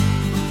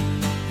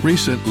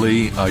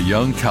Recently, a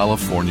young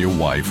California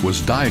wife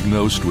was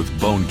diagnosed with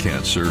bone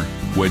cancer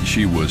when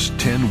she was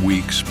 10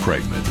 weeks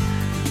pregnant.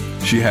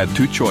 She had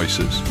two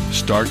choices: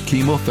 start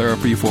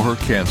chemotherapy for her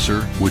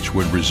cancer, which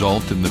would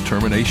result in the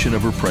termination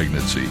of her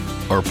pregnancy,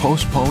 or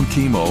postpone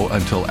chemo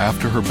until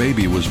after her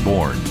baby was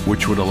born,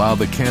 which would allow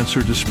the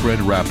cancer to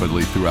spread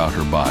rapidly throughout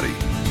her body.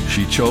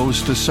 She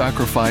chose to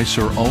sacrifice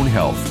her own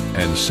health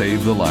and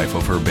save the life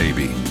of her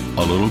baby,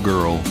 a little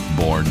girl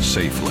born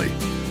safely.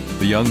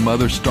 The young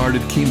mother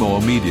started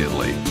chemo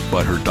immediately,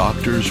 but her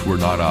doctors were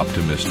not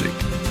optimistic.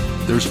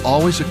 There's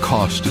always a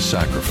cost to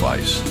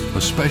sacrifice,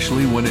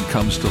 especially when it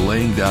comes to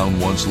laying down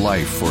one's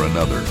life for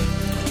another.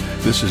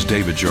 This is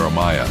David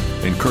Jeremiah,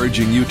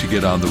 encouraging you to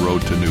get on the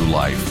road to new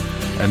life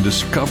and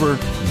discover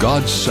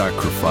God's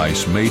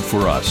sacrifice made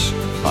for us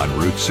on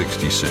Route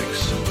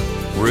 66.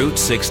 Route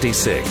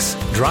 66,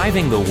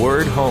 driving the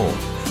word home.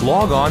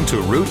 Log on to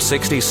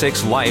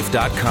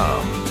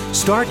Route66Life.com.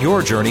 Start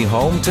your journey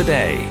home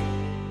today.